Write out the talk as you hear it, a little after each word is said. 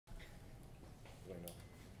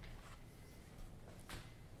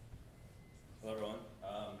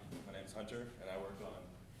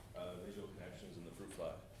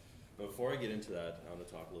before I get into that, I want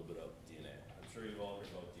to talk a little bit about DNA. I'm sure you've all heard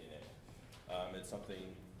about DNA. It's something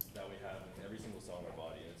that we have in every single cell in our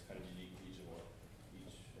body, and it's kind of unique to each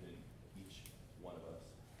one of us.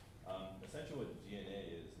 Essentially, what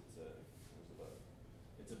DNA is,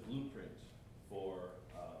 it's a blueprint for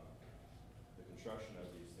the construction of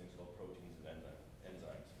these things called proteins and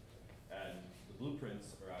enzymes. And the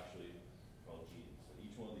blueprints are actually called genes. So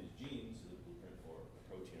each one of these genes is a blueprint for a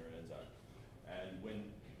protein or an enzyme. And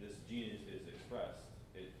when this gene is expressed,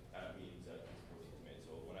 that means that this protein is made.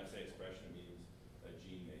 So when I say expression, it means a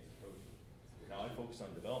gene makes a protein. Now I focus on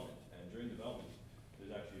development, and during development, there's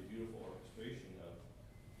actually a beautiful orchestration of,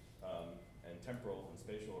 and temporal and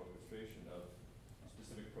spatial orchestration of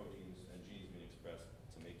specific proteins and genes being expressed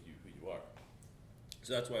to make you who you are.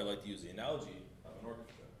 So that's why I like to use the analogy of an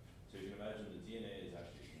orchestra. So you can imagine the DNA is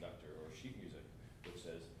actually a conductor or sheet music, which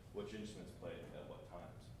says which instruments play at what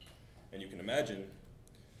times. And you can imagine,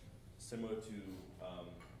 similar to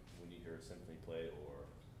when you hear a symphony play or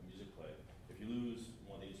a music play, if you lose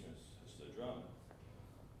one of the instruments, such as a drum,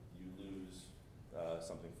 you lose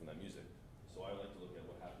something from that music. So I like to look at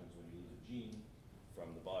what happens when you lose a gene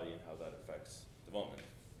from the body and how that affects development.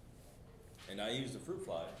 And I use the fruit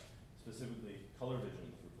fly, specifically color vision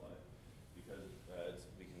in the fruit fly, because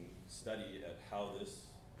we can study at how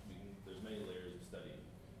there's many layers of study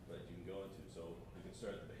that you can go into. So we can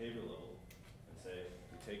start at the behavior level and say,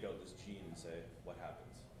 we take out this gene and say, what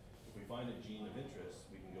happens? If we find a gene of interest,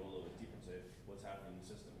 we can go a little bit deeper and say, what's happening in the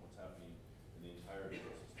system? What's happening in the entire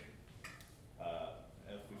ecosystem?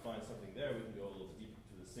 And if we find something there, we can go a little deeper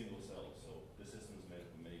to the single cells. So the system is made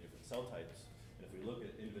up of many different cell types. And if we look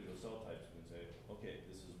at individual cell types, we can say, okay,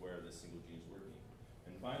 this is where this single gene is working.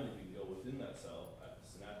 And finally, we can go within that cell at the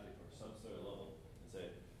synaptic or subcellular level and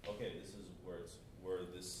say, okay, this is where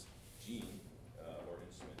this gene or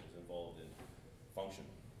instrument is involved in function.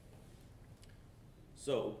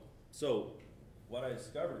 So what I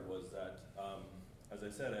discovered was that, as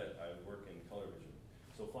I said, I work in color vision.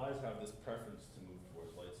 So flies have this preference to move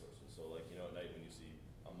towards light sources. So like, at night when you see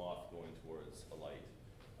a moth going towards a light.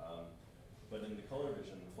 But in the color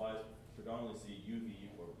vision, the flies predominantly see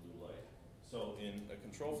UV or blue light. So in a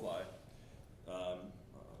control fly,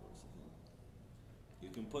 you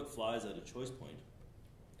can put flies at a choice point,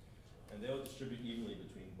 and they'll distribute evenly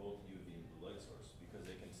between both UV and blue light source because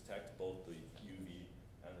they can detect both the UV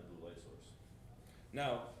and the blue light source.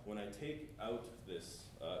 Now, when I take out this,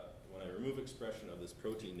 when I remove expression of this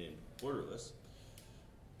protein named borderless,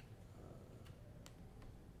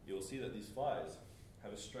 you'll see that these flies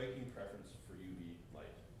have a striking preference for UV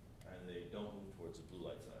light, and they don't move towards the blue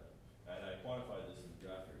light side. And I quantified this in the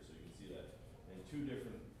graph here, so you can see that in two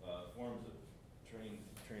different forms of turning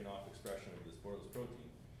off expression of this borderless protein,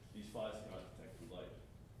 these flies cannot detect blue light.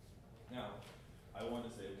 Now, I want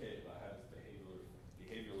to say, okay, if I have this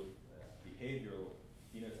behavioral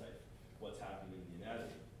phenotype, what's happening in the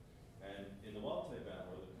anatomy? And in the wild-type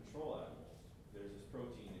animal, or the control animal, there's this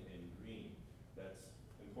protein in green that's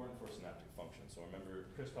important for synaptic function. So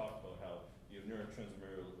remember, Chris talked about how you have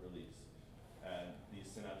neurotransmitter release, and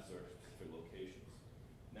these synapses are at specific locations.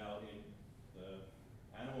 Now, in the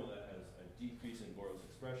animal that has a decrease in borderless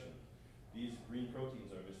expression, these green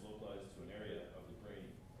proteins are mislocalized to an area of the brain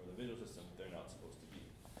or the visual system they're not supposed to be.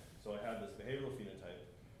 So I have this behavioral phenotype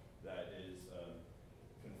that has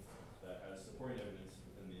supporting evidence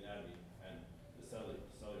within the anatomy and the cellular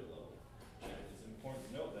level. And it's important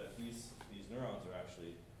to note that these neurons are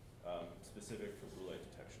actually specific for blue light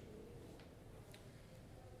detection.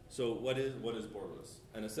 So what is borderless?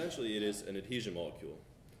 And essentially it is an adhesion molecule.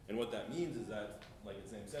 And what that means is that, like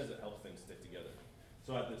its name says, it helps things stick together.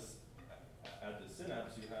 So at the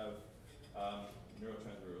synapse you have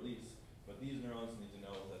neurotransmitter release, but these neurons need to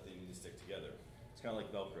know that they need to stick together. It's kind of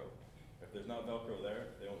like Velcro. If there's not Velcro there,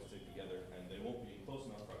 they won't stick together, and they won't be in close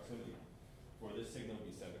enough proximity for this signal to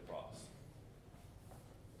be sent across.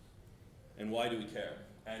 And why do we care?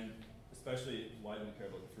 And especially, why do we care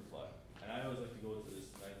about the fruit fly? And I always like to go to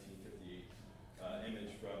this 1958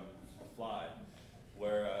 image from a fly,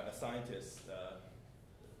 where a scientist,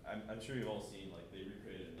 I'm sure you've all seen, like they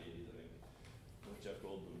recreated it in the 80s, I think, with Jeff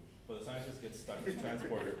Goldblum. But the scientist gets stuck in a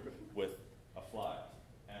transporter with a fly,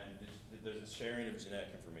 and there's a sharing of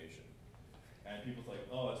genetic information. And people's like,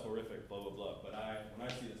 oh, that's horrific, blah, blah, blah. But when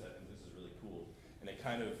I see this, I think this is really cool. And it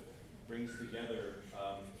kind of brings together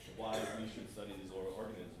why we should study these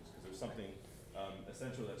organisms, because there's something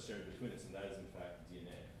essential that's shared between us, and that is, in fact,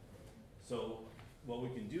 DNA. So what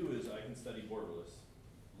we can do is I can study borderless,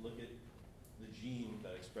 look at the gene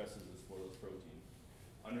that expresses this borderless protein,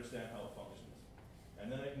 understand how it functions,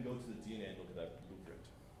 and then I can go to the DNA and look at that blueprint.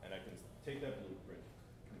 And I can take that blueprint,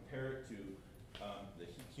 compare it to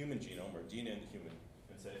human genome, or DNA in the human,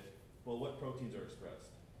 and say, well, what proteins are expressed?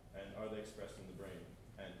 And are they expressed in the brain?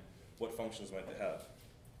 And what functions might they have?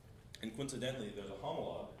 And coincidentally, there's a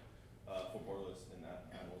homolog for Borrelia in that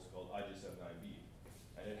animal called IJ79B,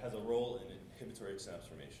 and it has a role in inhibitory synapse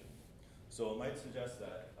formation. So it might suggest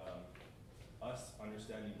that us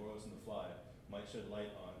understanding Borrelia in the fly might shed light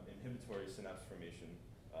on inhibitory synapse formation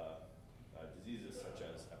diseases such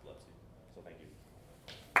as epilepsy. So thank you.